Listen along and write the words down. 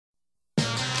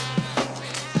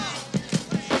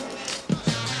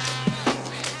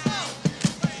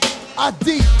I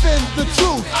defend the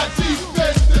truth. I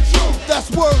defend the truth. That's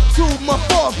word to my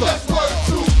father. That's word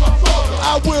to my father.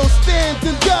 I will stand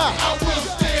and die. I will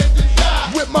stand and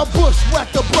die with my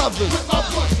Bushwhacker brothers. with my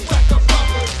Bushwhacker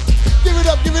brothers. Give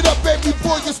it up, baby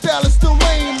boy, your style is still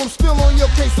lame. I'm still on your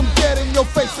case, I'm dead in your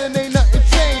face, and ain't nothing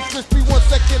changed. Crispy 1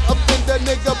 second up in the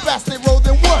nigga, bastard rolled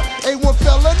in one. A1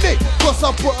 felony, plus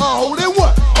I put a hole in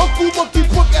one. Uncle Monkey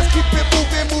Book ass, keep it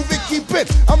moving, keep it.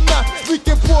 I'm not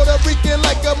speaking Puerto Rican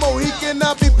like a Mohican.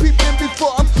 I be peeping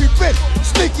before I'm creeping.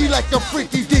 Sneaky like a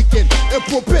freaky deacon. And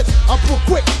pull bits, I pull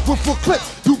quick with full clips.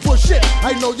 You pull shit,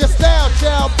 I know your style,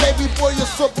 child. Baby boy, you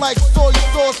soak like soy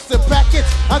sauce and packets.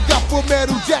 I got full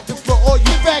metal jackets for all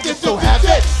you faggots, so have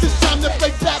it. It's time to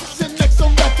break backs and next.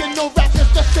 I'm racking no rappers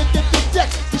that shit in the deck.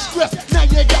 You stressed, now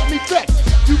you got me vexed.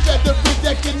 You better be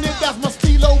decking it, that's my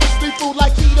stilo. It's lethal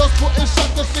like heaters, putting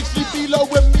sucker 60 below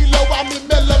with Milo. I mean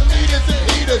millimeters and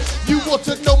heaters. You want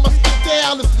to know my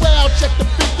style as well? Check the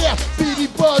fit down.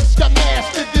 BD bugs got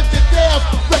mastered in the downs.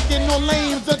 Wrecking on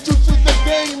lanes until to the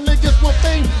game. Niggas want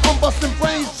fame, I'm busting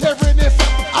brains, tearing this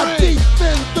out the I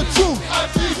defend the truth. I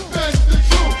defend the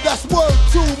truth. That's word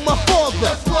to my father.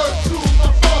 That's word to my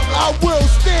father. I will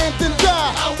stand and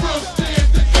die I will stand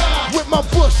and die with my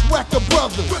Bushwhacker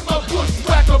brothers. with my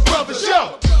Bushwhacker brothers.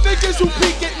 Yo, niggas who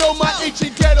peek it know my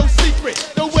ancient ghetto secret.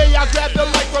 The way I grab the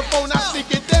microphone, I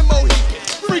sneak it, then Mohican.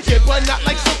 Freak it, but not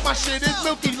like silk. My shit is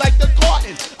milky like the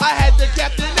carton. I had the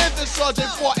captain and the sergeant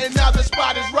fought, and now the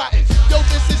spot is rotten. Yo,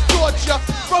 this is torture.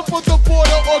 Run for the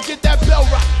border or get that bell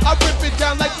rock. I rip it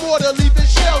down like mortar, leaving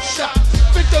shell shock.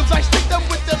 Victims, I stick them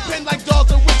with the pen like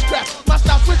dogs of witchcraft. My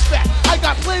style switch back. I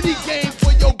got plenty game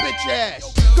for your bitch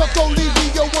ass. Go leave me,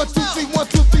 yo, 1, 2, 3, 1,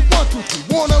 2, 3, 1, 2,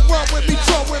 3. Wanna run with me,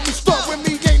 trump with me, start with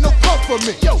me, ain't no come for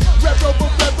me. Yo, red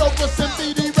rover, send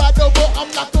BD ride over. I'm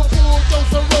not the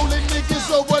bulldozer, rolling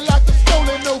niggas over like a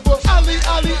stolen over. Ali,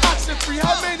 oxen free.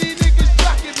 How many niggas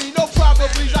tracking me? No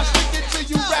probablys. I stick it to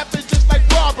you rapping just like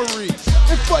robberies.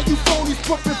 And for you phonies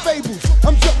pumping fables,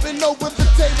 I'm jumping over the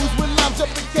tables with lines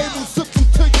jumping cables. Hook them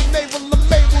to your navel,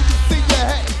 I'm able to see your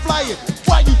hat and fly it.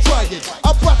 Why you trying? I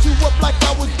brought you up like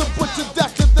I was the butcher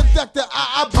doctor, the doctor.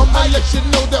 I let you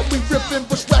know that we ripping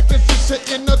Bushwhackers and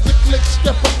sitting up the click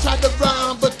step. I'm trying to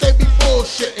rhyme, but they be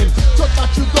bullshitting. Talk about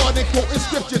you guarding, quoting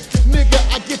scriptures. Nigga,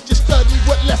 I get you study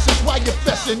what lessons while you're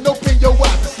fessing. Open your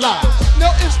eyes and slide. No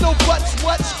ifs, no buts,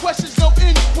 what's, questions, no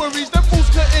inquiries. Them fools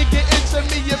couldn't get into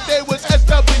me if they was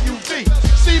SWV.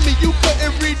 See me, you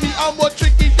couldn't read me. I'm more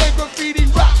tricky than graffiti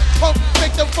rock. Punk,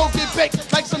 make them folk get baked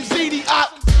like some ZD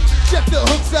op. Check the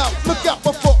hooks out, look out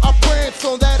before I prance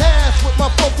on that ass. With my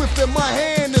foot whip in my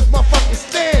hand is my fucking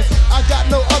stance. I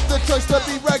got no other choice to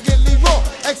be regularly raw.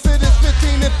 Exodus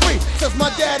 15 and 3 says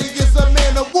my daddy is a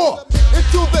man of war. And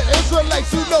to the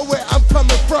Israelites, you know where I'm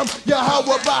coming from.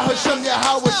 Yahweh by Hashem,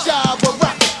 Yahweh Shah, but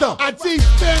rock the thumb. I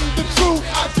defend